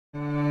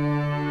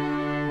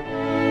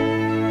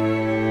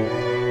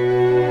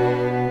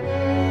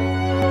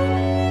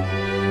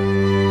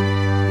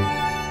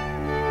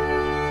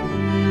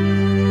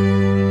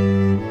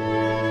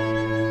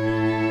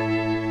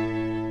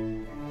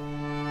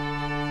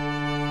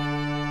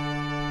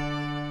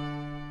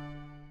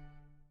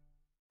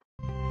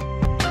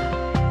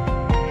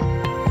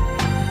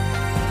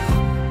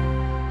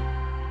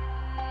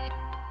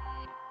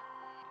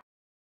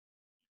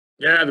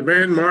Yeah, the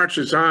man march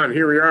is on.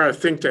 Here we are at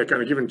ThinkTech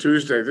on a given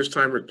Tuesday, this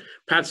time with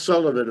Pat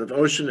Sullivan of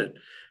Oceanit.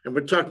 And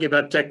we're talking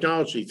about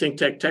technology,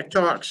 ThinkTech Tech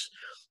Talks.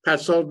 Pat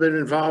Sullivan been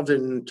involved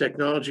in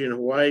technology in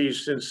Hawaii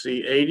since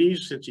the 80s,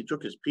 since he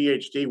took his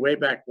PhD way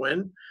back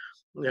when.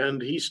 And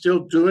he's still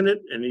doing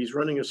it, and he's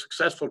running a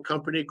successful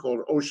company called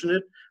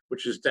Oceanit,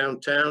 which is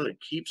downtown. It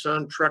keeps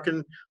on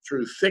trucking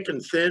through thick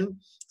and thin,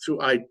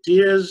 through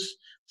ideas,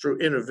 through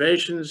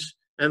innovations,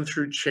 and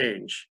through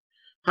change.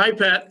 Hi,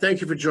 Pat.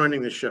 Thank you for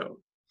joining the show.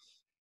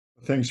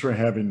 Thanks for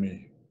having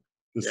me.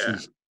 This Yeah.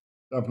 is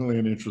definitely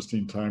an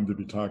interesting time to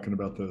be talking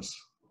about this.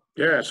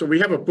 Yeah, so we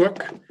have a book,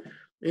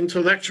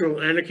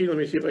 Intellectual Anarchy. Let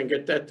me see if I can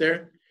get that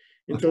there.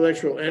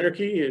 Intellectual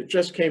Anarchy. It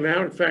just came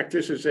out. In fact,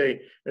 this is an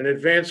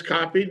advanced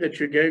copy that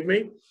you gave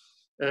me.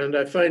 And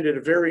I find it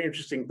a very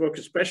interesting book,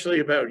 especially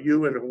about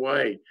you in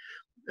Hawaii.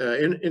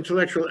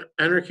 Intellectual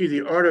Anarchy,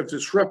 the Art of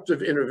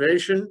Disruptive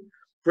Innovation,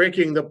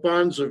 Breaking the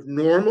Bonds of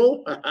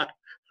Normal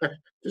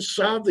to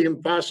Solve the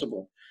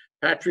Impossible.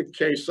 Patrick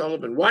K.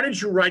 Sullivan. Why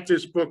did you write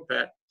this book,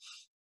 Pat?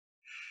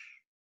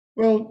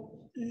 Well,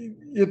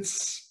 it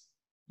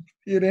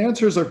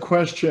answers a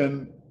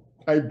question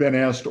I've been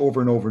asked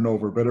over and over and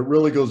over, but it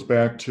really goes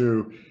back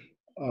to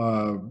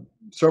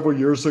several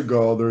years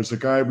ago. There's a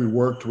guy we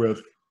worked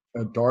with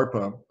at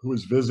DARPA who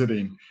was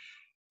visiting,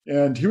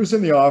 and he was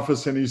in the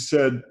office and he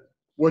said,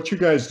 "What you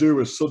guys do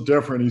is so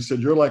different." He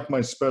said, "You're like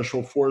my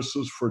special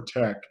forces for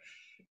tech.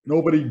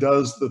 Nobody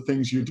does the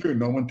things you do.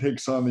 No one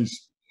takes on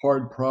these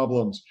hard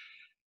problems."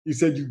 He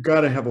said, "You've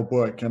got to have a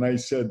book." And I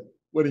said,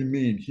 "What do you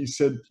mean?" He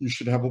said, "You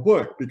should have a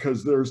book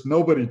because there's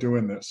nobody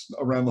doing this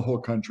around the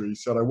whole country." He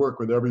said, "I work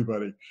with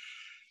everybody."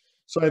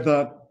 So I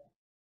thought,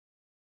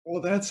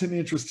 well, that's an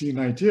interesting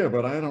idea,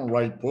 but I don't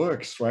write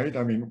books, right?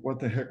 I mean,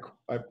 what the heck?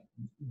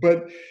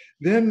 But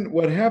then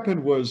what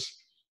happened was,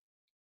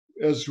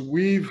 as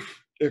we've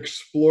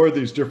explored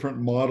these different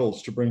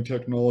models to bring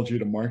technology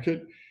to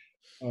market,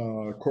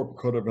 corporate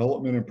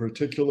co-development in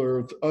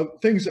particular,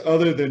 things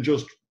other than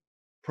just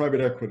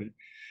private equity.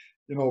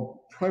 You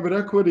know, private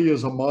equity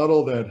is a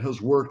model that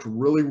has worked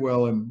really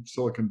well in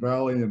Silicon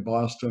Valley and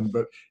Boston,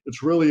 but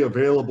it's really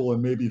available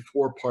in maybe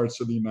 4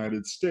 parts of the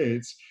United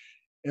States,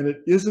 and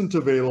it isn't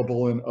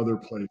available in other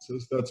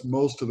places. That's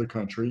most of the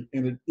country,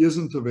 and it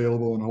isn't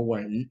available in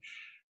Hawaii.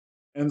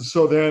 And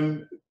so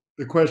then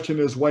the question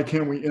is, why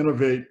can't we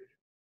innovate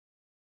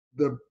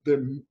the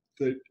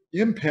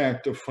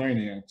impact of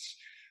finance?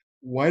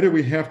 Why do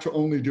we have to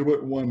only do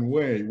it one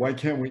way? Why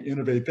can't we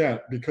innovate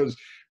that? Because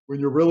when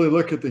you really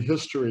look at the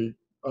history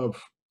of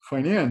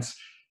finance,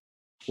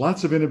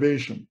 lots of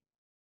innovation.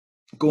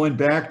 Going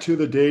back to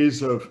the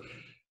days of,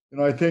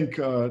 I think,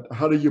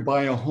 how do you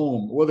buy a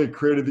home? Well, they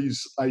created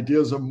these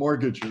ideas of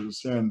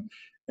mortgages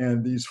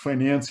and these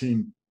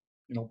financing,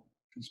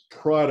 these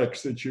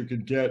products that you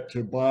could get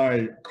to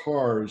buy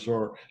cars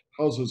or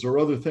houses or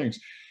other things.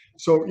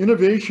 So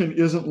innovation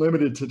isn't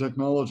limited to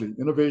technology.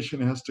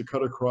 Innovation has to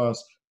cut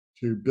across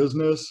to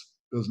business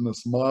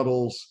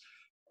models,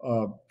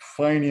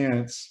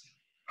 finance,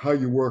 how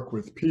you work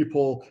with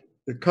people.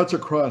 It cuts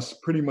across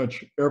pretty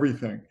much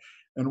everything.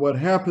 And what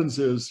happens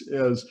is,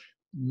 as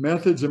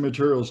methods and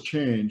materials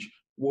change,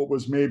 what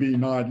was maybe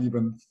not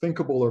even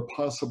thinkable or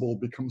possible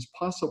becomes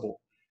possible.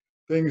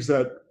 Things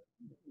that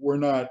were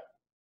not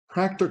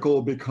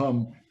practical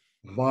become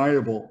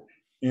viable.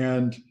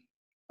 And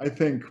I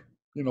think,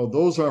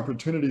 those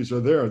opportunities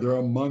are there. They're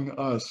among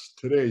us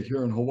today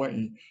here in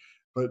Hawaii.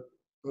 But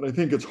I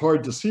think it's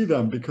hard to see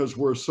them because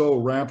we're so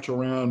wrapped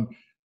around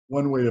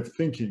one way of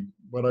thinking,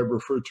 what I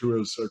refer to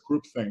as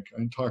groupthink.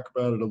 I talk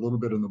about it a little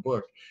bit in the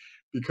book,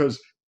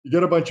 because you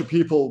get a bunch of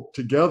people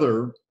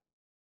together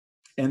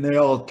and they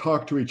all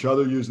talk to each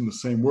other using the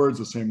same words,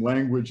 the same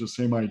language, the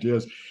same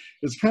ideas.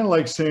 It's kind of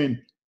like saying,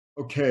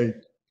 okay,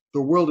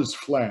 the world is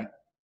flat,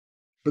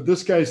 but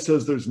this guy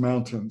says there's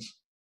mountains.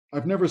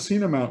 I've never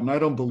seen a mountain. I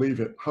don't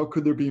believe it. How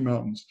could there be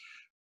mountains?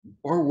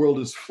 Our world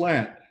is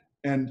flat.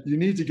 And you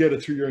need to get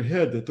it through your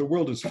head that the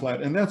world is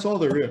flat, and that's all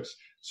there is.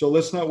 So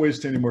let's not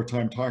waste any more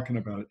time talking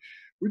about it.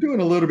 We're doing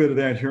a little bit of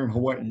that here in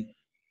Hawaii.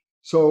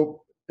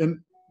 So,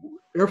 and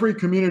every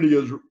community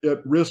is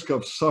at risk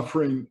of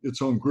suffering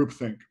its own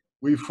groupthink.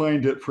 We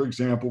find it, for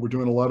example, we're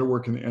doing a lot of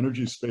work in the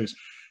energy space.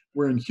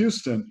 We're in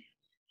Houston,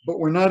 but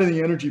we're not in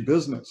the energy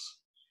business.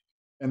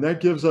 And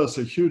that gives us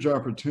a huge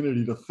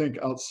opportunity to think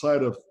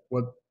outside of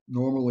what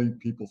normally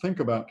people think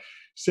about.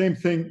 Same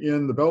thing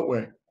in the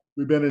Beltway.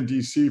 We've been in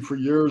DC for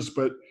years,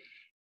 but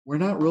we're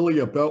not really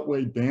a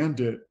Beltway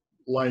bandit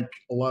like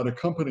a lot of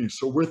companies.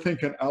 So we're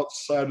thinking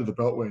outside of the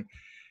Beltway.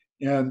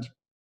 And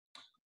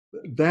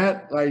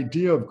that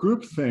idea of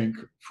groupthink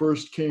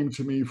first came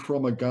to me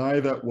from a guy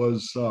that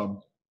was,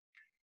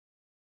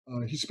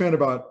 he spent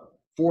about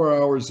 4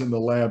 hours in the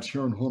labs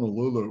here in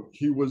Honolulu.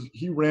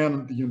 He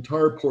ran the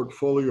entire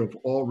portfolio of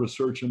all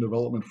research and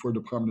development for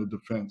Department of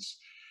Defense.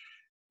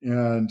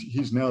 And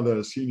he's now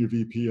the senior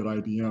VP at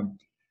IBM.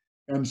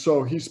 And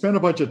so he spent a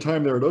bunch of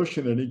time there at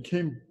Ocean, and he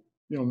came,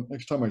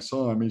 next time I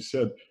saw him, he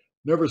said,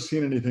 "Never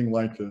seen anything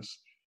like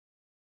this.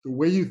 The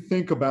way you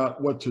think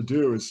about what to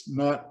do is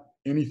not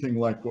anything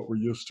like what we're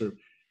used to.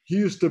 He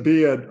used to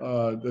be at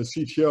the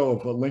CTO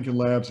of Lincoln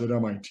Labs at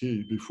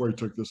MIT before he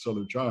took this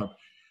other job.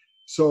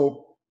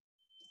 So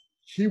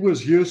he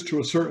was used to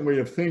a certain way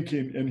of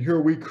thinking, and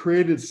here we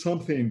created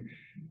something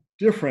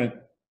different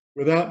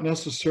without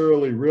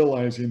necessarily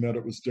realizing that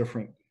it was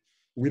different.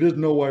 We didn't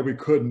know why we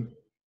couldn't,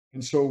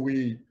 and so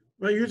we.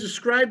 Well, you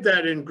describe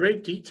that in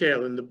great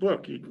detail in the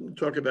book. You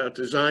talk about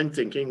design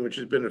thinking, which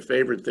has been a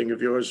favorite thing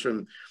of yours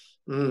from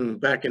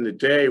back in the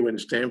day when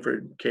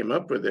Stanford came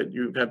up with it.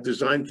 You have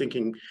design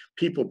thinking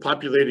people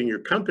populating your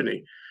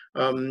company,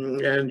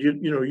 and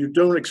you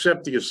don't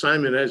accept the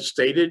assignment as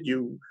stated.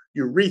 You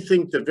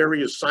rethink the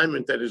very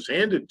assignment that is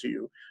handed to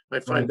you. I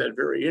find that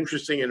very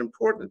interesting and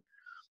important.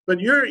 But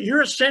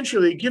you're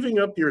essentially giving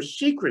up your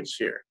secrets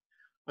here.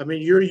 I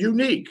mean, you're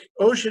unique.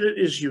 Oceanit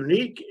is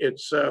unique.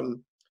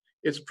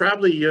 It's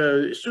probably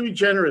sui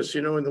generis,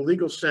 in the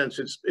legal sense.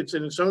 It's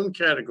in its own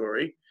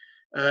category.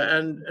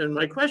 And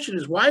my question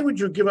is, why would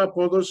you give up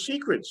all those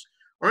secrets?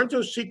 Aren't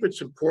those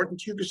secrets important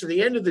to you? Because at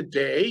the end of the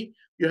day,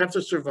 you have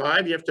to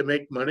survive, you have to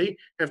make money,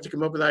 you have to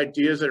come up with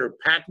ideas that are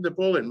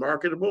patentable and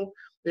marketable.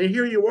 And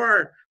here you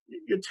are,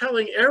 you're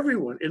telling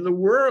everyone in the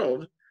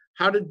world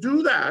how to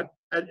do that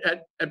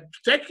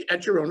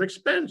at your own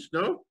expense,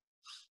 no?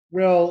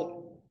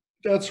 Well,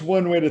 that's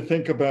one way to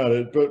think about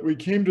it, but we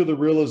came to the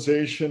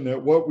realization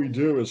that what we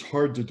do is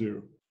hard to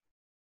do.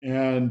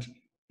 And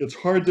it's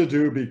hard to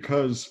do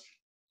because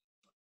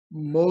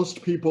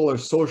most people are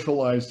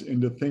socialized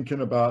into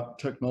thinking about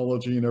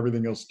technology and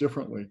everything else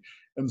differently.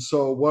 And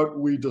so what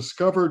we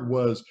discovered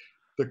was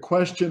the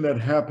question that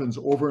happens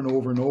over and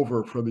over and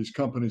over for these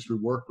companies we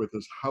work with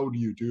is, how do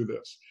you do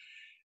this?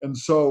 And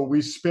so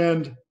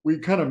we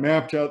kind of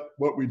mapped out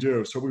what we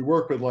do. So we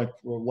work with like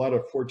a lot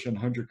of Fortune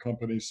 100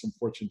 companies, some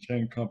Fortune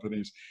 10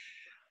 companies,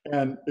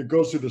 and it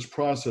goes through this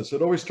process.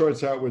 It always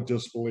starts out with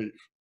disbelief.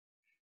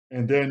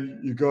 And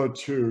then you go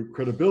to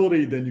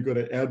credibility, then you go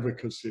to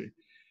advocacy.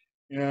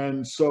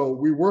 And so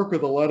we work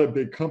with a lot of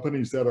big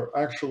companies that are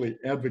actually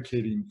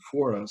advocating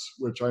for us,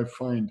 which I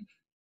find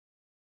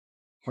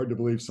hard to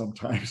believe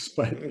sometimes,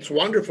 but it's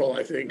wonderful,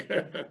 I think.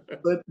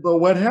 but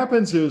what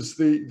happens is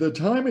the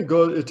time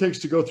it takes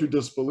to go through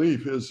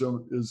disbelief is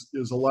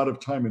a lot of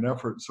time and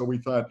effort. So we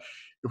thought,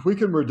 if we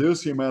can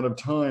reduce the amount of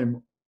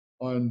time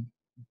on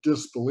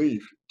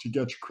disbelief to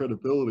get your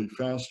credibility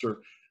faster,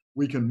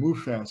 we can move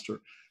faster.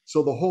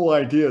 So the whole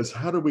idea is,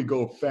 how do we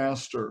go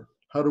faster?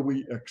 How do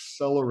we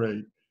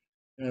accelerate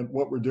and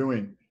what we're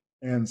doing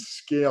and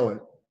scale it?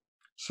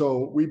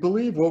 So we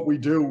believe what we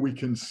do, we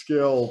can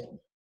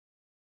scale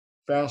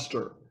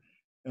faster.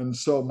 And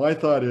so my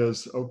thought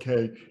is,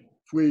 okay,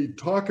 if we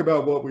talk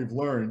about what we've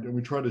learned and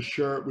we try to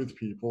share it with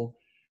people,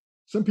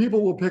 some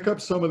people will pick up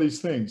some of these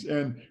things.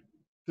 And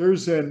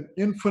there's an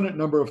infinite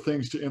number of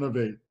things to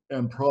innovate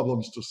and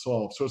problems to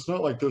solve. So it's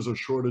not like there's a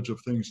shortage of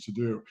things to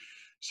do.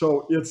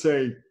 So it's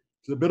a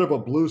bit of a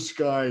blue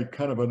sky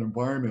kind of an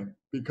environment,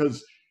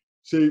 because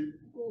see,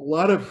 a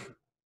lot of,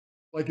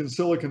 like in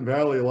Silicon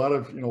Valley, a lot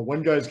of,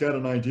 one guy's got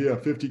an idea,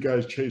 50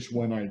 guys chase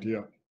one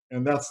idea.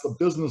 And that's the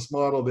business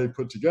model they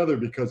put together,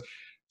 because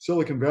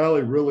Silicon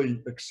Valley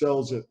really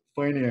excels at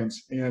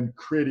finance and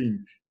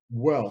creating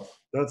wealth.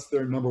 That's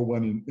their number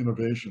one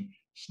innovation.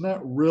 It's not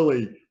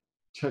really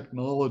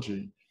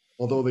technology,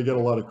 although they get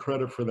a lot of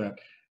credit for that.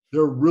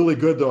 They're really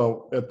good,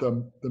 though, at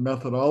the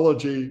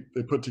methodology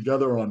they put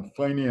together on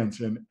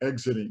finance and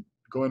exiting,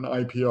 going to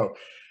IPO.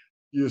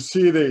 You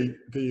see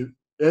the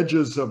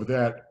edges of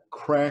that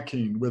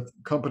cracking with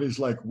companies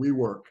like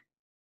WeWork,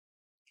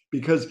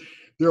 because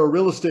they're a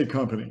real estate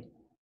company.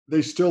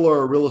 They still are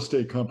a real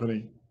estate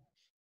company,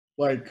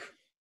 like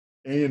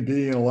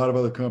A&B and a lot of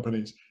other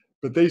companies.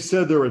 But they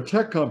said they're a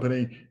tech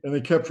company, and they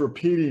kept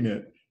repeating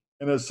it.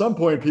 And at some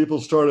point, people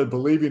started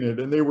believing it,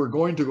 and they were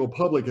going to go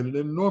public at an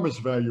enormous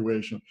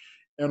valuation.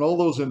 And all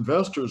those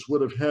investors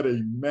would have had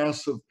a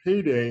massive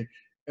payday.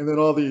 And then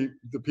all the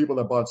people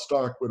that bought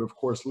stock would, of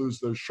course,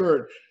 lose their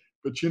shirt.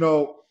 But,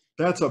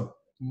 that's a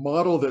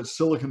model that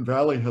Silicon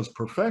Valley has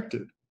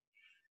perfected.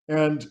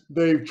 And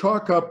they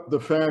chalk up the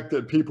fact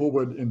that people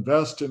would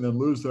invest and then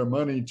lose their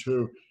money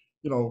to,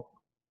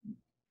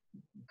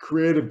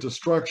 creative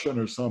destruction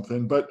or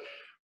something. But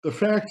the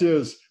fact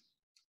is,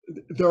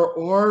 there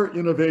are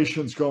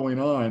innovations going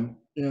on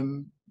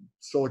in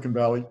Silicon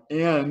Valley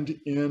and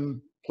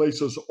in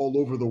places all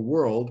over the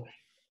world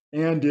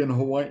and in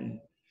Hawaii.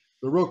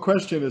 The real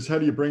question is, how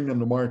do you bring them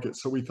to market?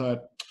 So we thought,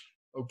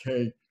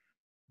 okay,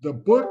 the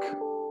book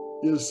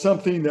is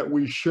something that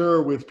we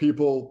share with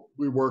people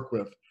we work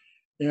with.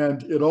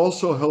 And it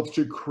also helps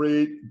to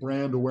create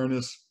brand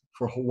awareness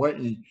for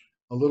Hawaii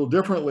a little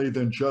differently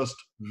than just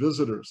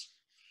visitors.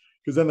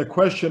 Because then the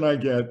question I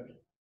get,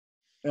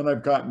 and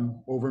I've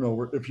gotten over and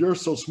over, if you're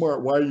so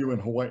smart, why are you in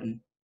Hawaii?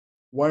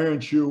 Why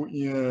aren't you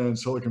in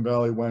Silicon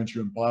Valley? Why aren't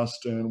you in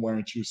Boston? Why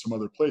aren't you some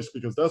other place?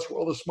 Because that's where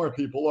all the smart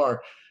people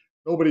are.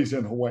 Nobody's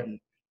in Hawaii.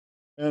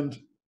 And,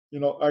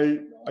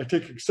 I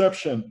take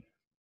exception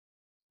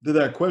to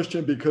that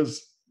question,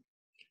 because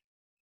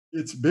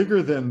it's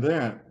bigger than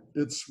that.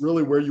 It's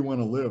really where you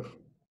want to live.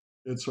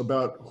 It's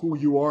about who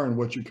you are and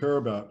what you care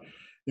about.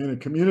 In a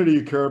community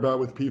you care about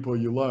with people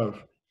you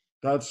love.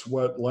 That's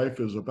what life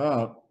is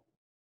about.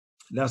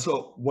 That's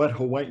what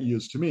Hawaii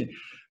is to me.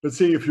 But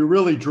see, if you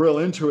really drill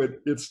into it,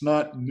 it's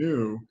not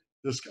new,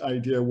 this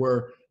idea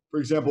where, for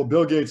example,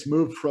 Bill Gates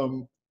moved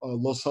from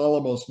Los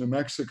Alamos, New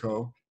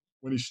Mexico,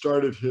 when he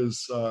started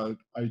his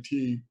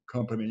IT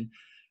company,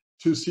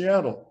 to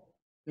Seattle.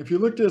 If you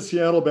looked at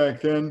Seattle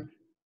back then,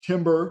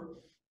 timber,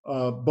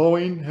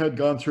 Boeing had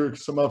gone through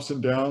some ups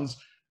and downs.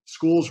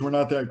 Schools were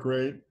not that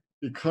great.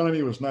 The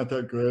economy was not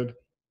that good.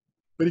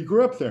 But he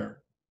grew up there.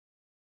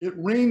 It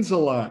rains a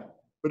lot,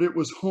 but it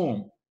was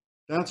home.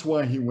 That's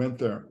why he went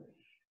there.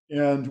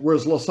 And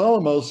whereas Los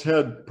Alamos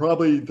had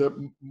probably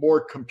the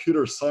more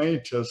computer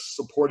scientists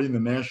supporting the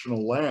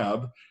national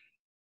lab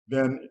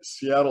than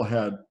Seattle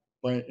had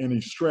by any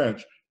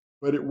stretch,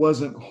 but it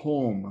wasn't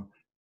home.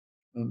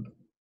 And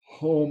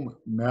home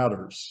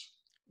matters.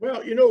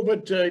 Well,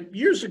 but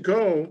years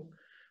ago,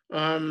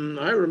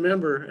 I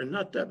remember, and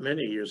not that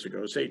many years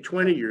ago, say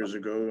 20 years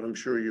ago, I'm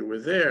sure you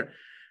were there.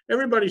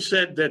 Everybody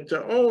said that,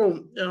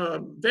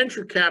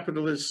 venture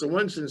capitalists, the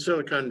ones in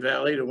Silicon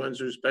Valley, the ones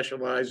who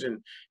specialize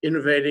in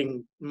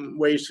innovating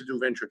ways to do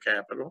venture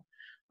capital,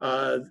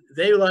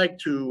 they like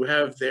to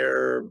have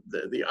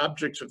the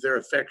objects of their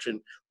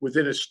affection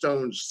within a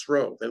stone's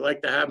throw. They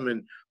like to have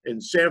them in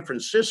San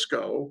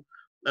Francisco.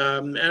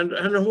 And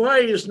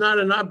Hawaii is not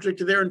an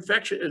object of their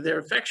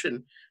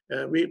affection.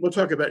 We'll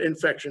talk about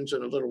infections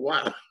in a little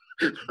while.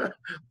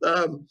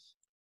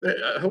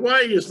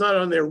 Hawaii is not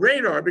on their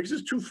radar because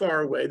it's too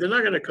far away. They're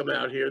not going to come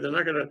out here. They're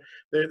not going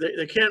to.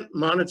 They can't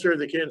monitor.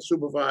 They can't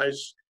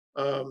supervise.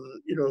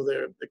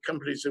 The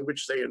companies in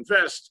which they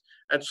invest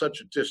at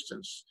such a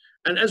distance.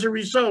 And as a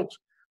result,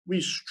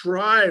 we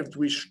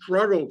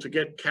struggled to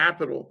get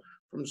capital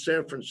from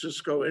San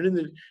Francisco.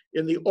 And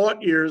in the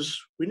aught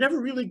years, we never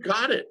really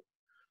got it.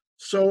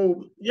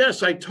 So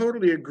yes, I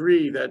totally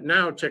agree that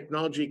now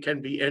technology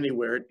can be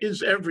anywhere. It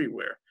is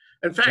everywhere.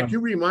 In fact, you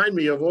remind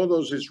me of all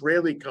those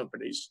Israeli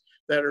companies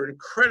that are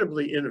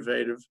incredibly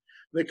innovative.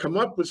 They come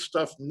up with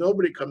stuff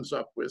nobody comes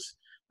up with,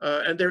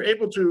 and they're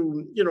able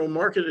to,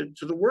 market it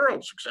to the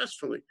world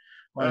successfully.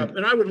 Right.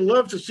 And I would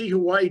love to see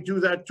Hawaii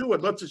do that too.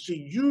 I'd love to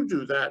see you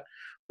do that.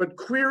 But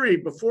query,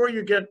 before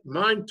you get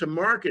mine to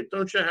market,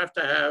 don't you have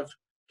to have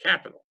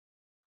capital?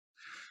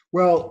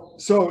 Well,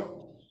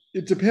 so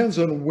it depends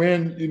on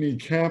when you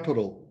need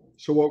capital.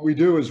 So what we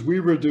do is we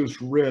reduce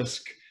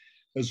risk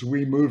as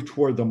we move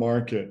toward the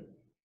market.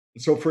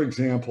 So, for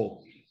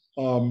example,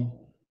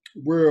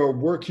 we're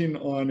working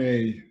on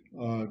a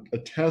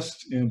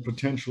test and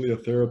potentially a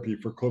therapy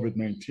for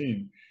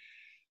COVID-19.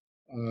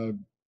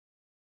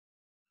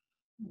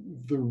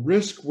 The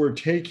risk we're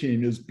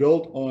taking is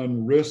built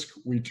on risk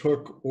we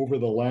took over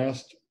the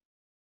last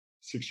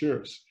 6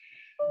 years,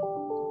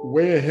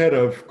 way ahead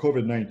of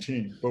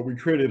COVID-19, but we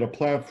created a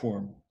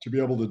platform to be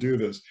able to do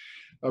this.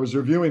 I was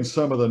reviewing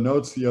some of the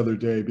notes the other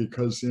day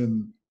because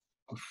in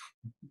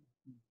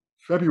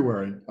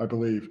February, I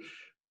believe,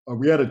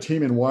 we had a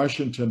team in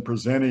Washington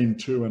presenting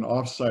to an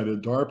offsite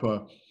at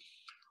DARPA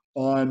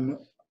on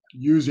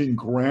using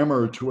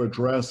grammar to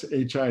address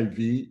HIV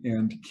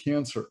and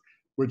cancer,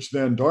 which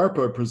then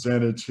DARPA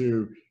presented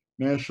to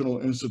National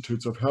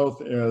Institutes of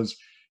Health as,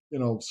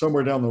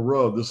 somewhere down the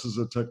road, this is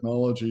a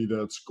technology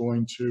that's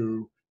going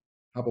to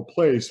have a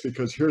place,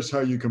 because here's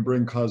how you can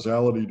bring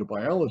causality to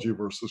biology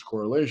versus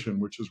correlation,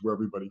 which is where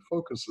everybody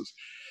focuses.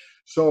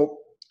 So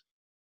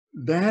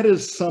that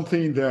is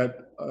something that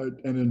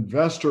an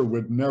investor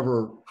would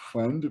never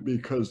fund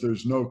because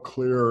there's no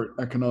clear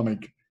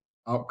economic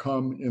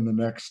outcome in the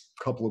next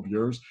couple of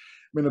years.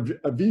 I mean,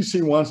 a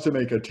VC wants to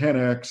make a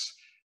 10x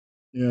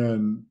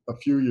in a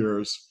few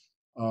years,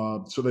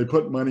 so they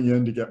put money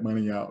in to get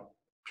money out,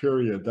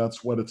 period.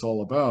 That's what it's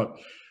all about.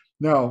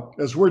 Now,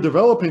 as we're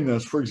developing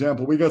this, for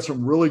example, we got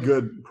some really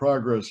good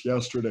progress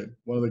yesterday.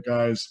 One of the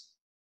guys,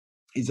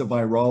 he's a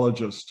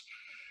virologist,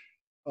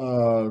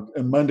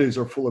 and Mondays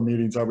are full of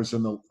meetings. I was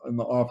in the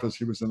office,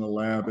 he was in the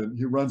lab, and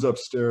he runs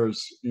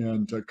upstairs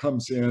and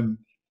comes in,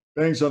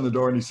 bangs on the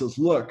door, and he says,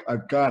 "Look,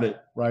 I've got it,"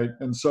 right?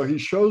 And so he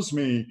shows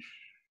me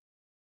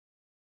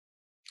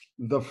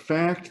the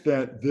fact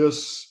that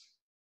this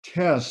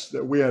test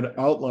that we had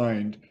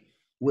outlined,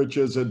 which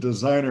is a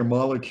designer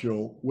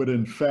molecule, would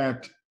in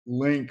fact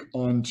link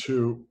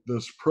onto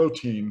this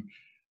protein,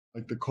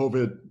 like the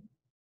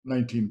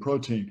COVID-19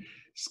 protein,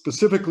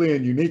 specifically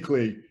and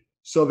uniquely,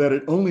 so that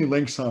it only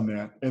links on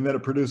that, and that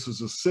it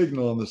produces a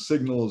signal, and the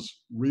signal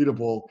is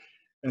readable.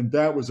 And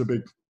that was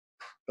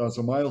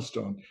a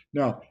milestone.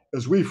 Now,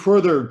 as we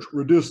further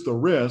reduce the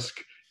risk,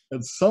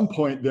 at some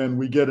point then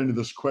we get into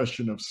this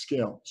question of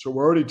scale. So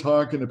we're already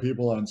talking to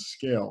people on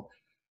scale.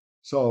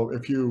 So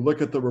if you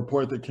look at the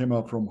report that came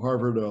out from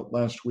Harvard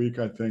last week,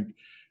 I think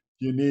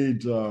you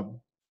need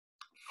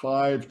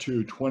 5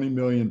 to 20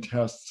 million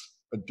tests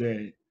a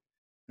day.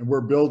 And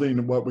we're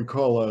building what we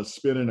call a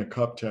spit in a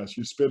cup test.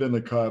 You spit in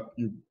the cup,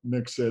 you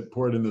mix it,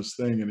 pour it in this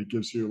thing, and it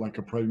gives you like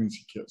a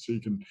pregnancy kit. So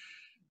you can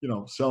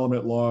sell them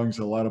at Longs.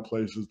 A lot of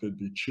places they'd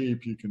be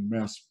cheap. You can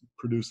mass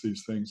produce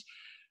these things.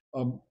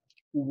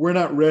 We're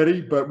not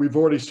ready, but we've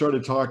already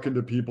started talking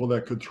to people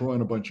that could throw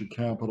in a bunch of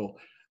capital.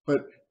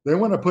 But they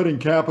want to put in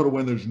capital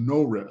when there's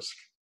no risk.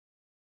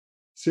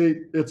 See,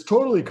 it's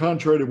totally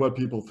contrary to what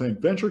people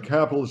think. Venture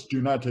capitalists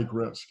do not take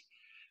risk.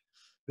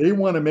 They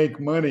want to make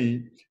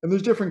money, and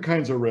there's different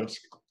kinds of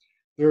risk.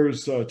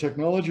 There's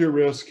technology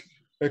risk,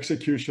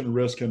 execution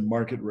risk, and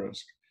market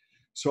risk.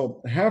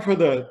 So half of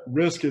the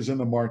risk is in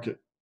the market,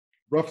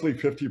 roughly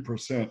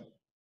 50%.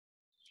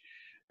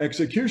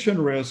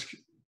 Execution risk,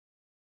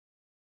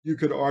 you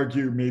could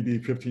argue maybe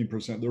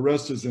 15%. The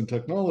rest is in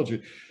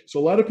technology. So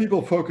a lot of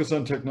people focus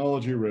on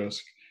technology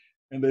risk,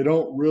 and they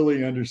don't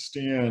really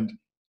understand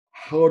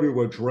how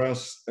to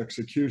address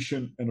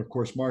execution and, of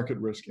course, market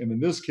risk. And in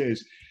this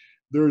case,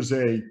 there's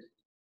a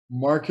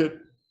market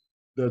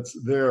that's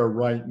there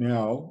right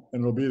now,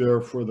 and it'll be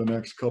there for the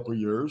next couple of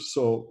years.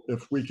 So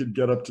if we could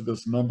get up to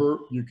this number,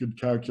 you could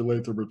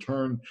calculate the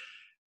return.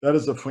 That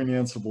is a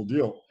financeable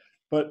deal.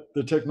 But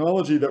the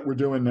technology that we're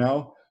doing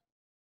now,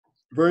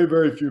 very,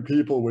 very few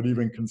people would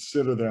even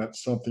consider that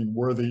something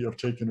worthy of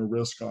taking a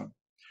risk on.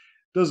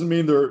 Doesn't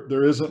mean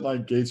there isn't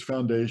like Gates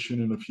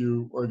Foundation and a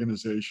few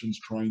organizations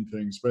trying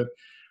things, but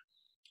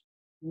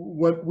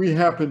what we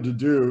happened to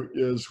do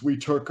is we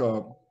took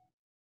a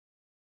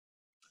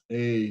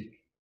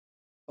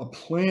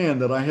plan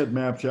that I had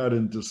mapped out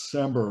in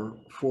December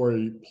for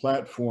a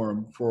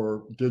platform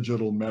for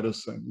digital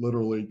medicine,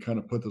 literally kind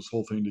of put this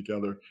whole thing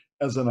together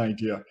as an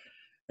idea.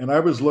 And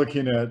I was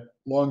looking at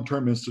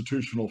long-term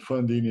institutional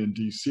funding in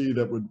DC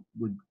that would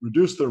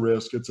reduce the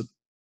risk. It's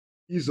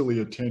easily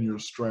a 10-year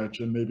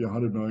stretch and maybe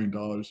 $100 million.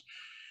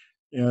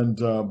 And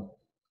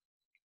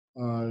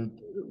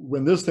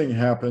when this thing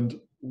happened,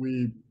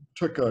 we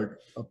took a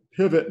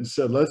pivot and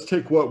said, let's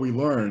take what we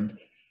learned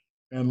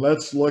and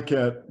let's look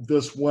at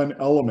this one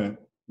element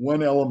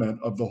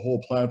of the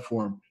whole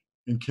platform,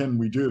 and can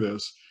we do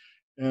this?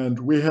 And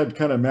we had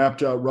kind of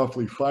mapped out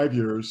roughly 5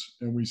 years,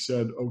 and we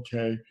said,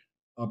 okay,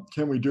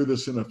 can we do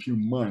this in a few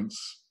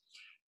months?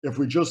 If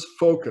we just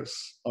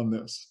focus on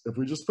this, if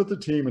we just put the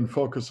team and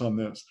focus on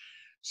this.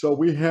 So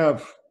we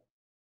have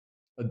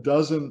a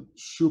dozen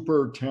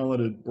super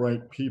talented,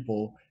 bright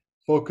people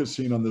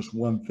focusing on this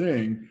one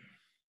thing.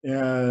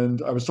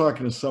 And I was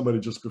talking to somebody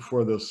just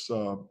before this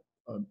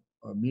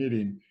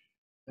meeting,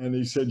 and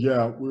he said,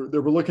 yeah, they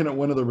were looking at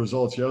one of the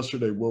results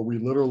yesterday where we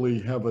literally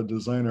have a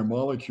designer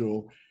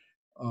molecule,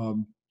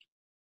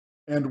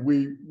 and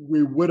we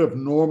would have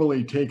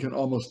normally taken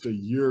almost a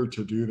year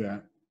to do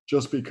that,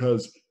 just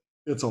because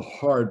it's a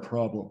hard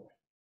problem.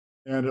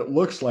 And it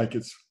looks like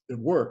it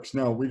works.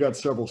 Now, we got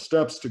several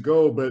steps to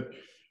go, but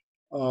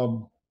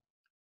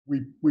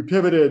we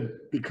pivoted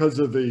because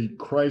of the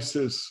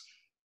crisis,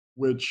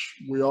 which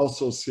we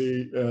also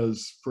see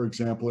as, for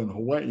example, in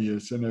Hawaii,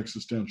 it's an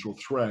existential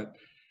threat.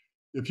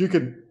 If you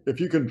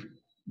can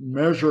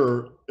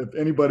measure if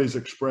anybody's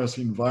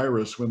expressing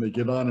virus when they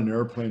get on an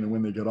airplane and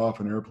when they get off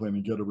an airplane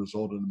and get a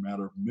result in a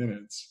matter of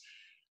minutes,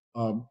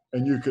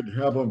 and you could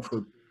have them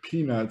for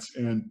peanuts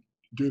and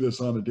do this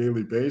on a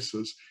daily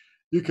basis,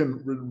 you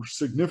can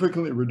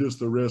significantly reduce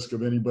the risk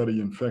of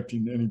anybody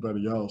infecting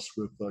anybody else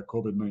with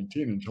COVID-19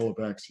 until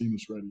a vaccine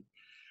is ready.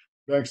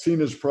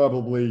 Vaccine is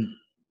probably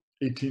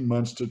 18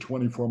 months to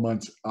 24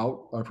 months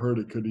out. I've heard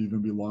it could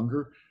even be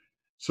longer.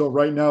 So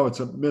right now it's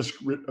a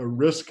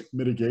risk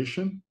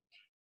mitigation.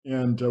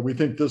 And we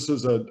think this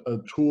is a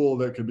tool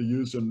that could be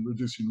used in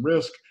reducing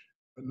risk,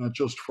 but not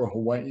just for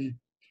Hawaii.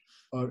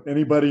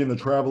 Anybody in the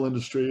travel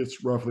industry,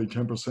 it's roughly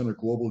 10% of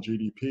global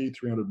GDP,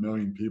 300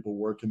 million people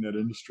work in that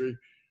industry.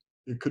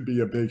 It could be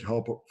a big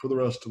help for the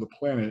rest of the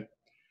planet.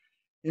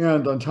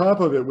 And on top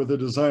of it, with a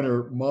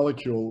designer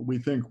molecule, we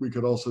think we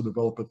could also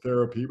develop a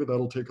therapy, but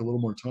that'll take a little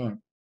more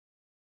time.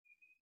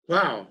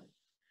 Wow.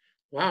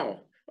 Wow.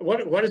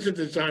 What is a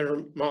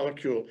designer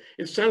molecule?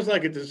 It sounds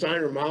like a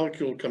designer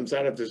molecule comes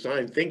out of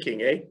design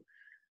thinking, eh?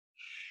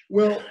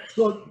 Well,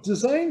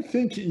 design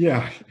thinking,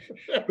 yeah.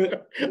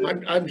 But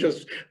I'm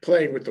just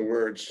playing with the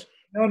words.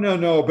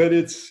 No. But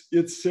it's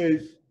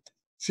the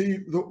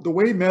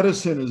way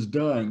medicine is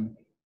done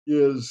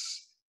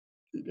is,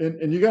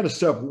 and you got to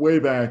step way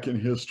back in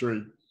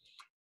history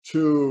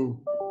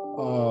to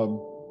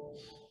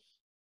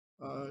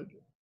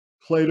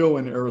Plato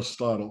and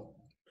Aristotle.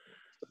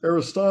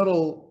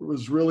 Aristotle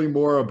was really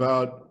more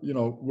about,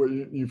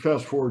 you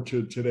fast forward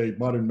to today,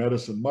 modern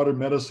medicine. Modern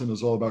medicine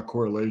is all about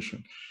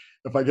correlation.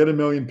 If I get 1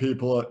 million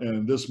people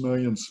and this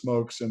million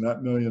smokes and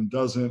that million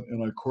doesn't,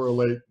 and I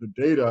correlate the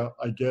data,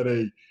 I get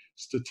a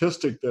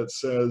statistic that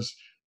says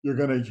you're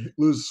going to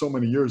lose so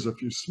many years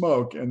if you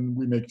smoke, and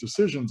we make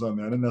decisions on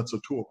that, and that's a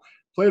tool.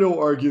 Plato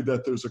argued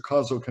that there's a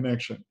causal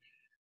connection,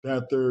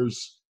 that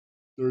there's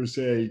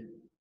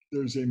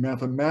a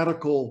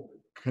mathematical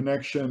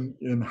connection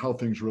in how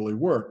things really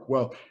work.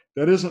 Well,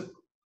 that isn't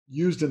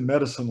used in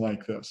medicine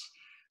like this.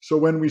 So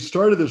when we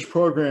started this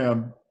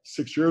program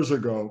 6 years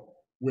ago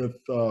with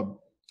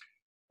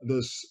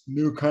this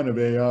new kind of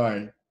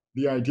AI,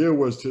 the idea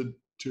was to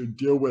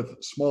deal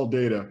with small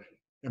data.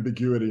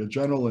 ambiguity, a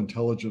general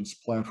intelligence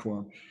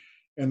platform.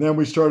 And then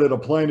we started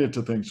applying it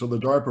to things. So the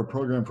DARPA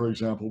program, for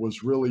example,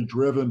 was really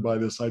driven by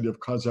this idea of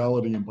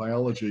causality in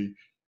biology.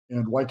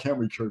 And why can't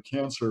we cure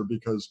cancer?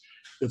 Because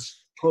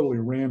it's totally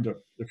random.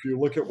 If you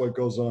look at what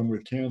goes on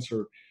with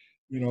cancer,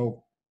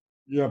 you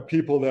have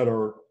people that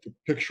are the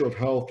picture of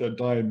health that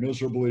die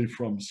miserably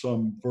from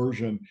some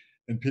version,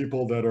 and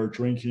people that are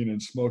drinking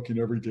and smoking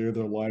every day of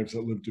their lives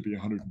that live to be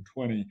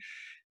 120.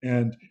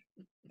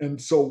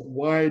 And so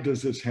why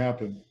does this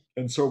happen?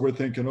 And so we're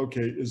thinking,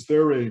 okay, is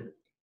there a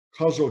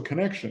causal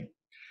connection?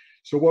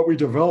 So what we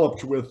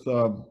developed with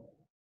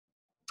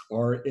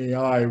our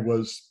AI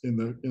was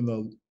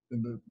in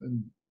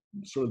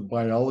sort of the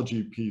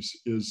biology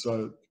piece is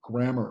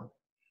grammar.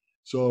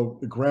 So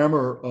the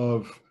grammar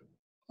of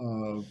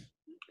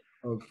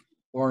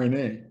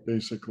RNA,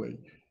 basically.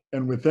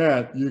 And with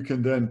that, you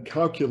can then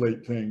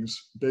calculate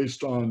things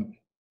based on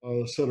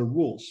a set of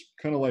rules,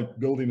 kind of like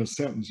building a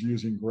sentence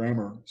using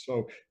grammar.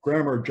 So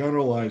grammar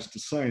generalized to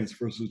science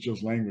versus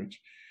just language.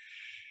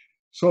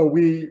 So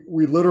we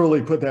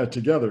literally put that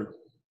together.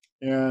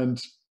 And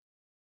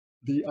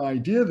the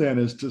idea then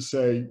is to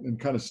say, and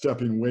kind of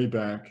stepping way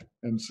back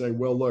and say,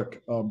 well, look,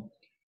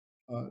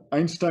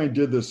 Einstein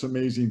did this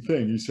amazing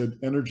thing. He said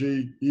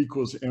energy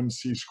equals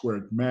mc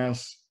squared,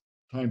 mass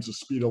times the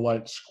speed of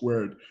light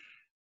squared.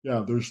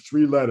 Yeah, there's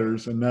 3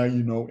 letters, and now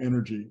you know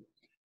energy.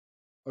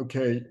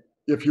 Okay,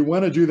 if you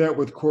want to do that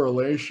with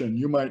correlation,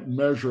 you might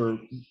measure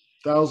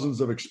thousands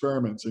of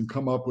experiments and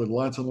come up with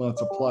lots and lots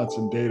of plots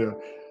and data,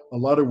 a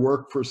lot of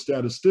work for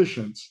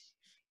statisticians.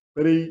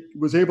 But he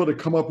was able to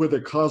come up with a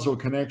causal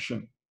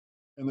connection.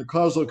 And the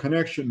causal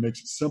connection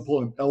makes it simple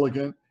and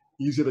elegant,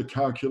 easy to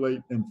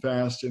calculate, and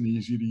fast and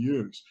easy to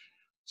use.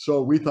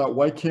 So we thought,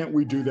 why can't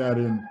we do that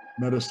in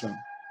medicine?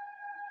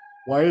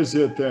 Why is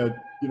it that,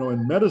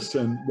 in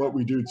medicine, what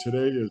we do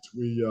today is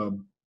we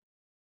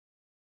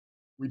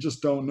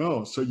just don't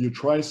know. So you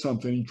try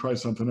something, you try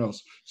something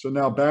else. So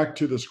now back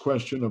to this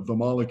question of the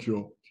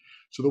molecule.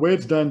 So the way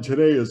it's done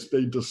today is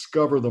they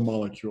discover the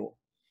molecule.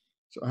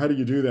 So how do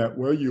you do that?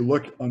 Well, you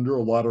look under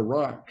a lot of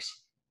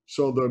rocks.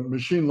 So the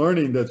machine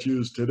learning that's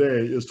used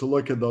today is to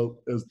look at the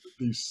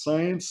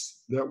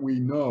science that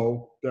we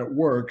know that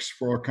works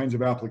for all kinds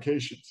of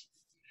applications.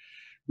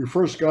 We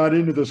first got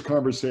into this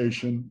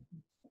conversation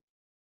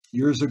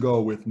years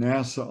ago with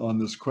NASA on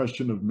this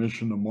question of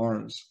mission to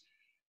Mars.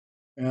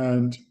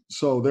 And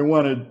so they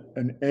wanted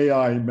an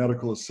AI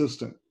medical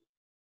assistant.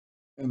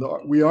 And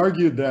we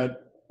argued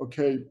that,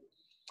 okay,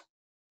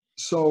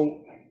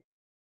 so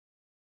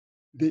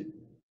the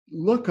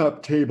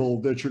lookup table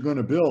that you're going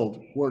to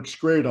build works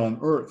great on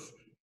Earth,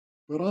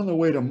 but on the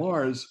way to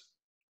Mars,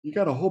 you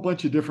got a whole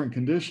bunch of different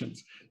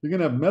conditions. You're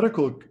going to have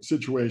medical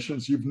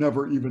situations you've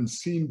never even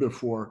seen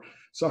before.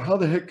 So how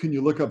the heck can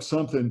you look up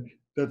something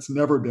that's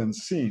never been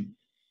seen?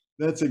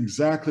 That's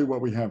exactly what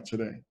we have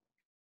today.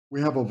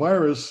 We have a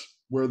virus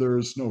where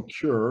there's no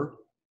cure,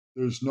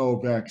 there's no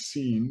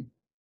vaccine.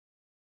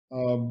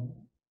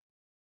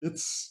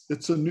 It's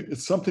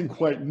something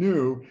quite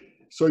new.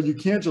 So you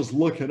can't just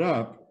look it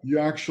up. You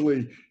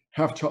actually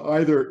have to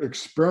either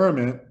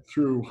experiment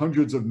through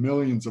hundreds of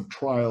millions of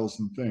trials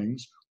and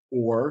things,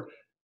 or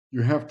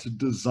you have to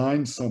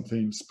design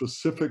something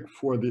specific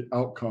for the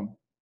outcome,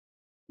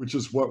 which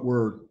is what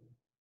we're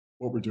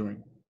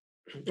doing.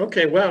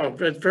 Okay, wow,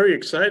 that's very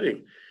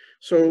exciting.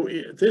 So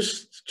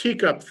this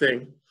teacup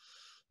thing,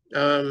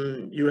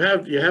 you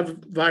have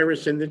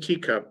virus in the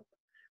teacup,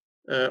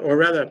 or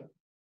rather,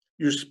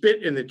 you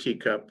spit in the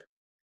teacup,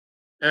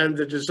 and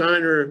the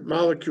designer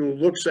molecule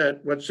looks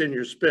at what's in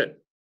your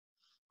spit,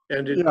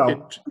 and it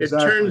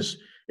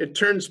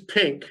turns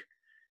pink,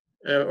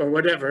 or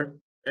whatever,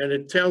 and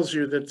it tells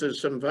you that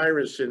there's some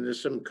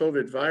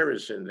COVID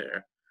virus in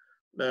there,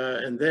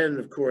 and then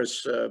of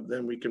course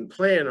then we can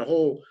plan a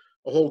whole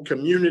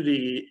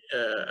community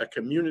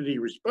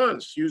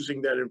response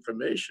using that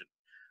information,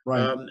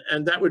 right?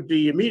 And that would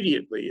be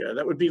immediately.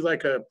 That would be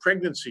like a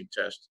pregnancy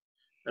test.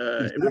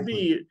 Exactly. It would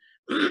be.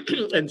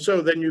 And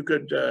so then you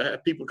could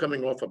have people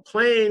coming off a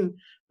plane,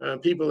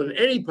 people in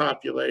any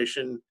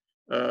population,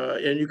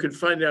 and you could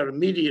find out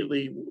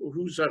immediately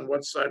who's on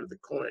what side of the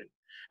coin.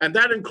 And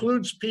that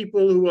includes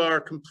people who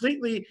are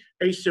completely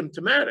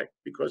asymptomatic,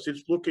 because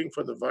it's looking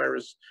for the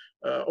virus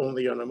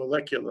only on a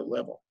molecular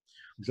level.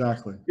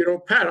 Exactly.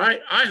 Pat,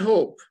 I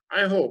hope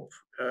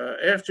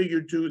after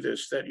you do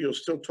this that you'll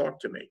still talk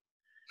to me.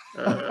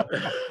 Well,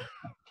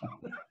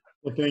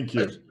 thank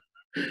you.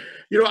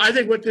 I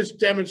think what this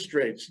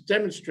demonstrates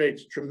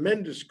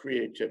tremendous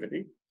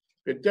creativity.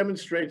 It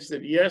demonstrates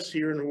that, yes,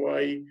 here in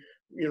Hawaii,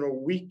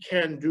 we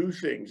can do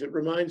things. It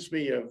reminds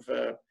me of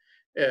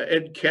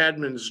Ed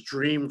Cadman's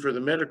dream for the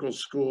medical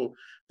school,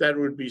 that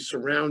would be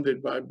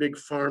surrounded by big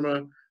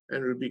pharma,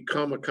 and it would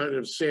become a kind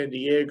of San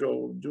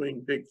Diego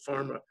doing big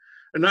pharma.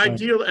 An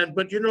ideal,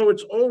 but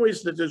it's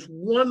always that there's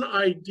one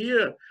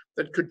idea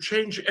that could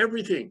change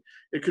everything.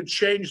 It could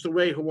change the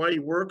way Hawaii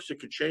works. It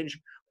could change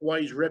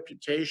Hawaii's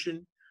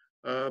reputation.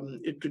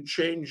 It could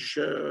change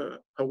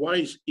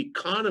Hawaii's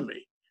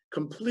economy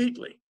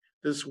completely.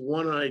 This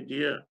one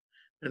idea.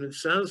 And it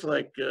sounds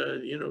like,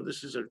 you know,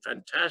 this is a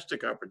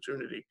fantastic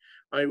opportunity.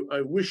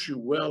 I wish you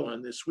well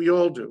on this. We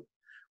all do.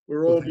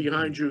 We're Well, all thank you.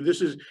 behind you.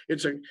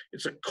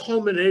 It's a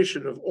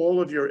culmination of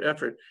all of your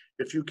effort.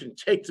 If you can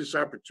take this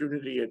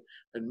opportunity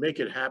and make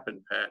it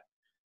happen,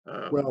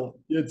 Pat. Well,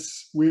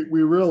 we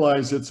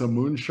realize it's a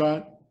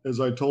moonshot. As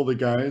I told the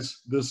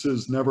guys, this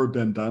has never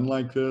been done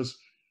like this.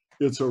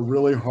 It's a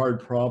really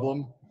hard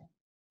problem,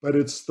 but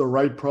it's the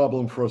right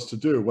problem for us to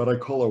do, what I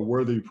call a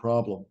worthy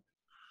problem.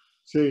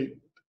 See,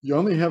 you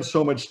only have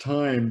so much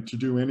time to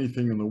do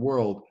anything in the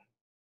world,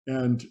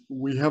 and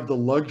we have the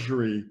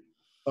luxury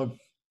of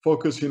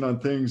focusing on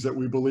things that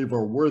we believe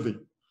are worthy,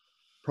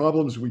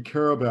 problems we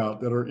care about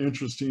that are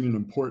interesting and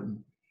important.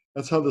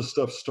 That's how this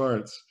stuff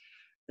starts.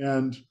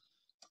 And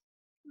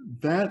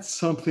that's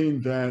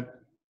something that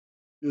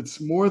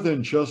it's more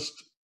than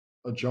just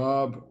a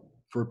job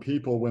for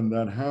people when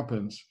that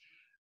happens.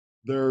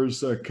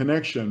 There's a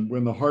connection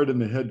when the heart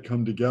and the head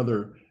come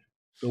together.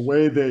 The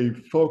way they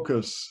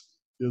focus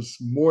is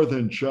more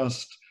than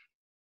just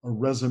a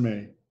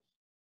resume.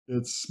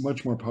 It's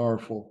much more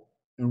powerful.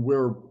 And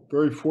we're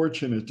very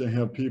fortunate to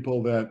have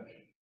people that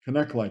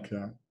connect like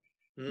that.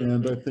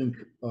 And I Mhm. think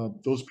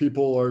those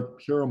people are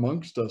here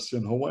amongst us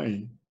in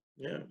Hawaii.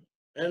 Yeah,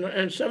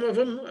 and some of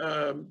them,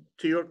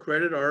 to your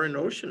credit, are in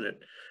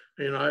Oceanit.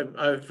 You know,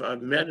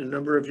 I've met a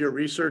number of your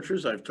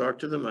researchers. I've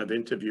talked to them. I've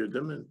interviewed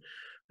them, and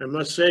I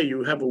must say,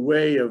 you have a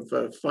way of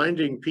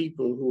finding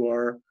people who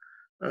are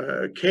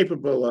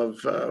capable of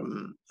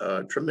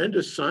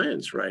tremendous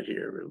science right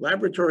here,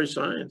 laboratory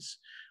science,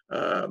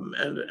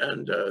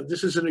 and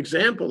this is an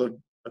example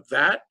of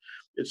that.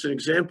 It's an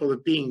example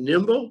of being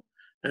nimble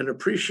and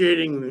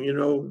appreciating, you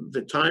know,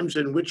 the times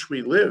in which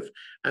we live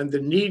and the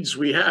needs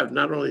we have,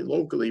 not only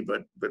locally,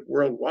 but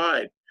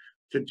worldwide,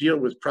 to deal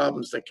with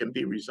problems that can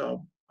be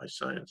resolved by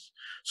science.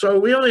 So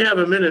we only have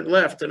a minute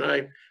left, and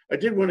I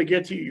did want to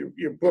get to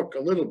your book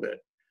a little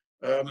bit.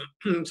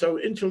 So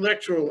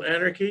Intellectual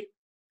Anarchy,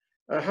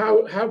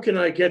 how can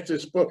I get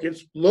this book?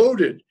 It's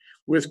loaded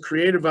with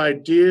creative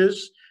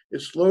ideas.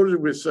 It's loaded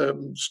with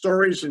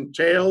stories and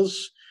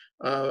tales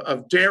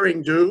of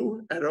daring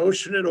do at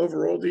Oceanit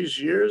over all these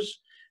years.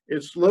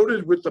 It's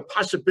loaded with the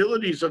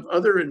possibilities of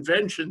other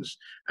inventions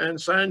and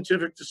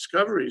scientific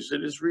discoveries.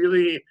 It is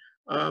really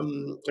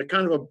a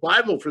kind of a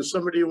Bible for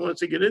somebody who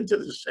wants to get into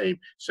the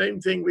same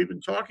thing we've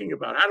been talking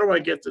about. How do I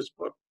get this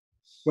book?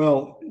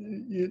 Well,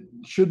 it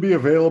should be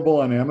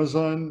available on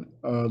Amazon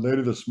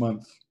later this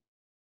month.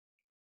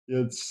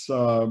 It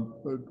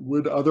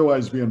would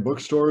otherwise be in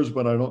bookstores,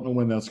 but I don't know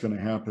when that's going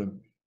to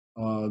happen.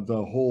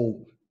 The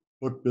whole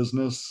book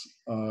business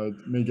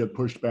may get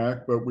pushed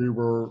back, but we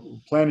were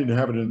planning to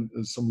have it in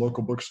some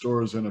local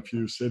bookstores in a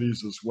few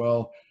cities as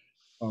well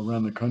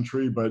around the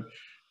country. But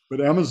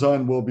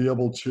Amazon will be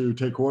able to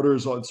take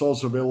orders. It's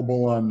also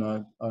available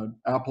on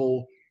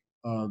Apple,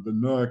 the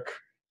Nook.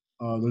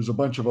 There's a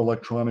bunch of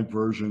electronic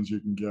versions you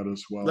can get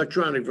as well.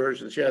 Electronic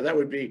versions, yeah, that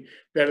would be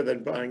better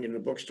than buying in the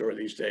bookstore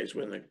these days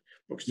when the Yeah.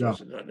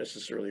 bookstores are not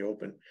necessarily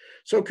open.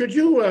 So could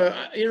you,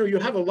 you know, you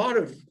have a lot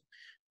of,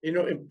 you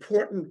know,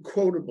 important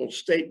quotable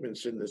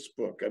statements in this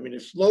book. I mean,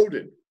 it's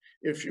loaded,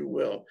 if you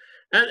will.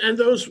 And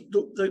those,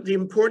 the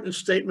important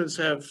statements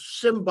have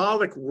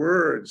symbolic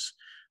words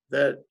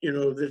that, you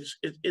know, that's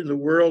in the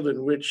world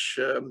in which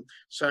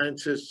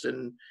scientists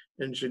and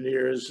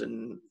engineers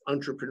and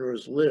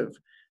entrepreneurs live.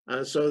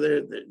 So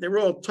they're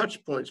all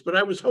touch points, but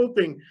I was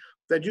hoping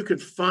that you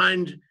could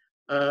find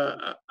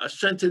a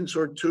sentence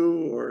or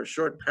two or a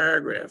short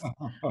paragraph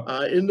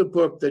in the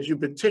book that you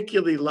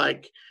particularly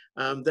like,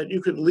 that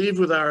you could leave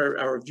with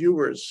our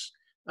viewers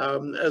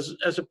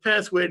as a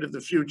pathway to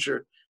the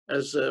future,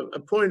 as a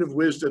point of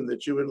wisdom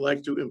that you would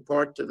like to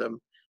impart to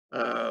them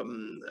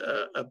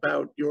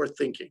about your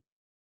thinking.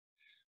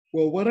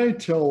 Well, what I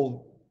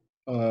tell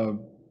uh,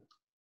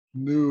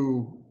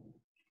 new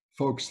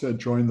folks that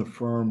join the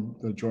firm,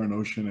 that join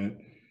Oceanit,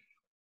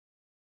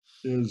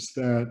 is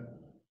that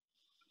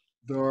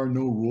there are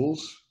no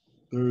rules.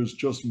 There's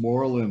just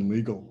moral and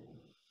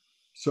legal.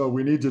 So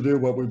we need to do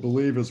what we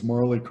believe is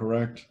morally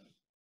correct,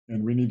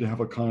 and we need to have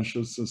a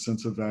conscious, a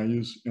sense of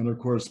values, and of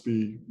course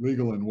be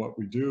legal in what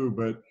we do.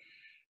 But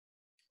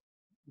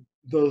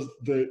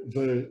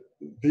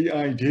the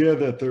idea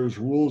that there's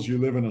rules, you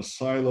live in a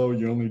silo,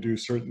 you only do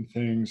certain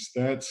things,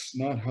 that's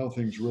not how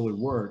things really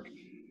work.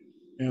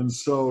 And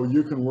so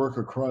you can work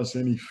across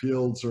any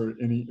fields or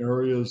any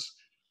areas.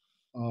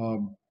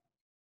 Um,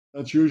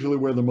 that's usually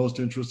where the most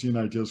interesting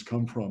ideas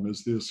come from,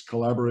 is this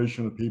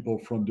collaboration of people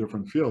from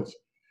different fields.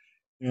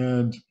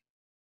 And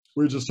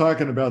we were just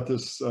talking about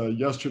this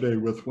yesterday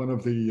with one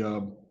of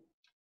the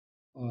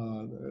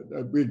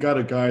we got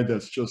a guy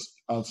that's just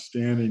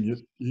outstanding.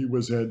 He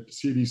was at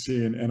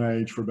CDC and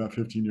NIH for about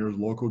 15 years,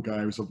 local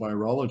guy. He was a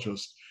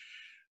virologist.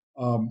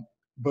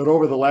 But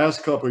over the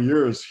last couple of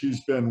years,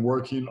 he's been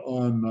working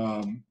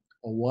on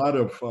a lot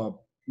of,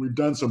 we've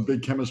done some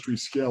big chemistry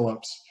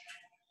scale-ups.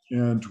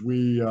 And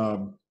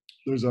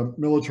there's a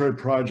military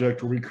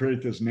project where we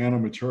create this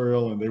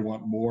nanomaterial and they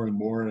want more and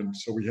more. And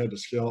so we had to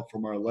scale up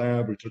from our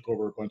lab. We took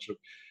over a bunch of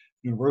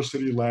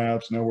university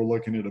labs. Now we're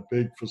looking at a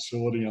big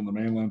facility on the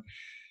mainland.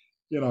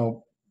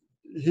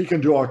 He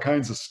can do all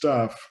kinds of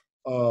stuff,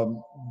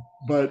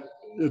 but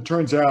it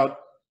turns out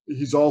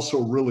he's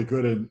also really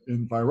good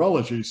in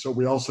virology. So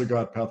we also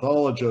got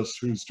pathologists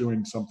who's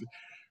doing something.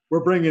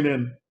 We're bringing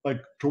in,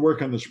 like, to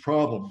work on this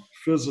problem,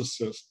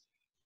 physicists,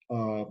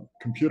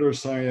 computer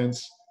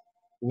science,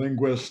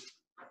 linguist,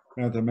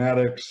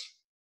 mathematics,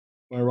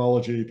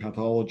 virology,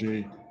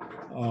 pathology,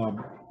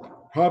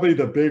 probably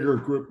the bigger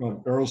group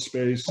of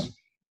aerospace.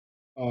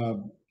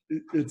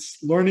 It's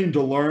learning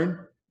to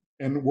learn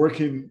and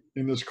working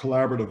in this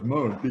collaborative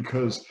mode,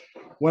 because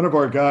one of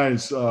our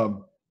guys,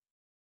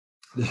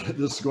 this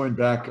is going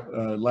back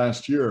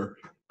last year,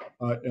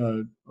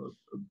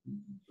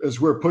 as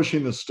we're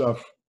pushing this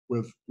stuff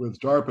with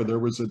DARPA, there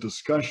was a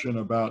discussion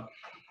about,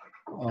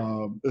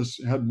 this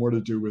had more to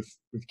do with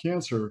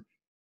cancer.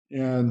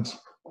 And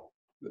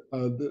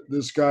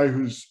this guy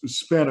who's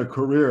spent a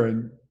career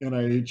in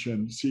NIH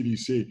and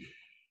CDC,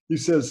 he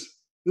says,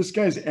 this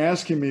guy's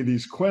asking me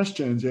these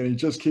questions and he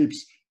just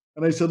keeps,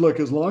 and I said, look,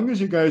 as long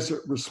as you guys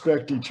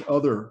respect each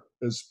other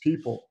as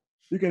people,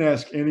 you can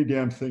ask any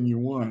damn thing you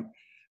want,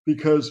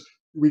 because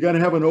we got to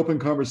have an open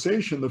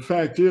conversation. The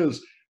fact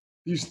is,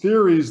 these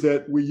theories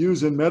that we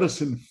use in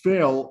medicine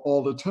fail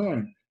all the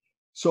time.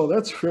 So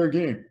that's fair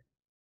game.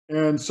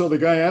 And so the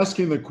guy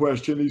asking the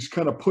question, he's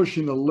kind of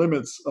pushing the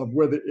limits of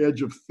where the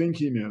edge of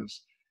thinking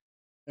is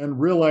and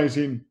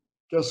realizing,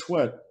 guess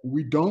what?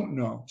 We don't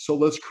know. So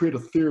let's create a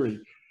theory.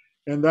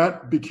 And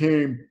that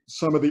became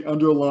some of the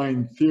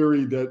underlying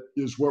theory that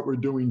is what we're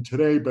doing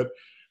today. But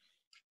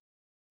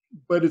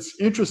it's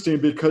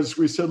interesting because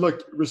we said,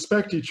 look,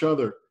 respect each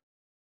other.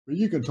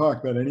 You can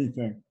talk about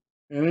anything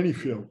in any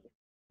field,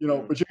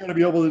 but you got to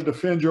be able to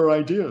defend your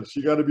ideas.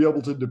 You got to be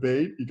able to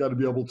debate. You got to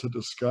be able to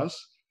discuss,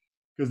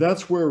 because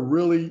that's where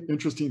really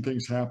interesting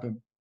things happen.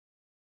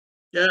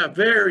 Yeah,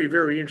 very,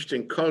 very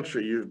interesting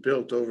culture you've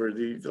built over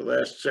the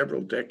last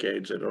several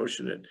decades at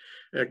Oceanit,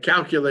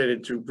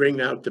 calculated to bring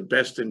out the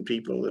best in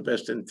people, the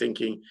best in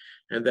thinking,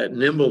 and that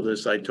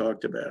nimbleness I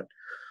talked about.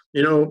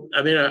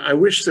 I mean, I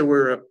wish there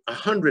were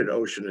 100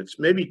 Oceanits,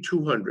 maybe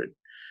 200.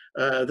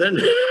 Then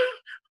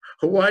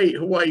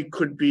Hawaii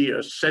could be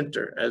a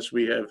center, as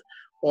we have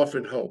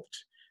often hoped,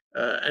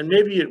 and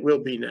maybe it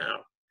will be now.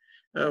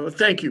 Well,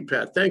 thank you,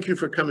 Pat. Thank you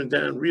for coming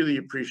down. Really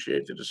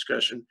appreciate the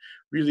discussion.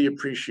 Really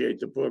appreciate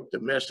the book, the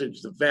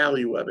message, the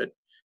value of it,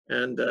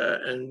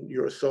 and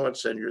your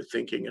thoughts and your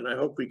thinking. And I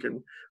hope we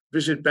can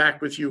visit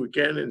back with you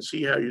again and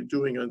see how you're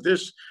doing on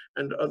this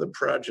and other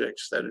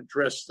projects that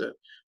address the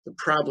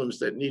problems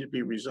that need to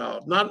be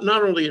resolved, not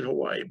only in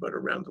Hawaii, but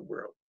around the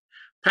world.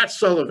 Pat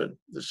Sullivan,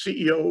 the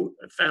CEO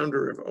and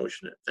founder of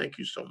Oceanit. Thank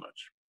you so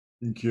much.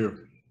 Thank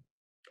you.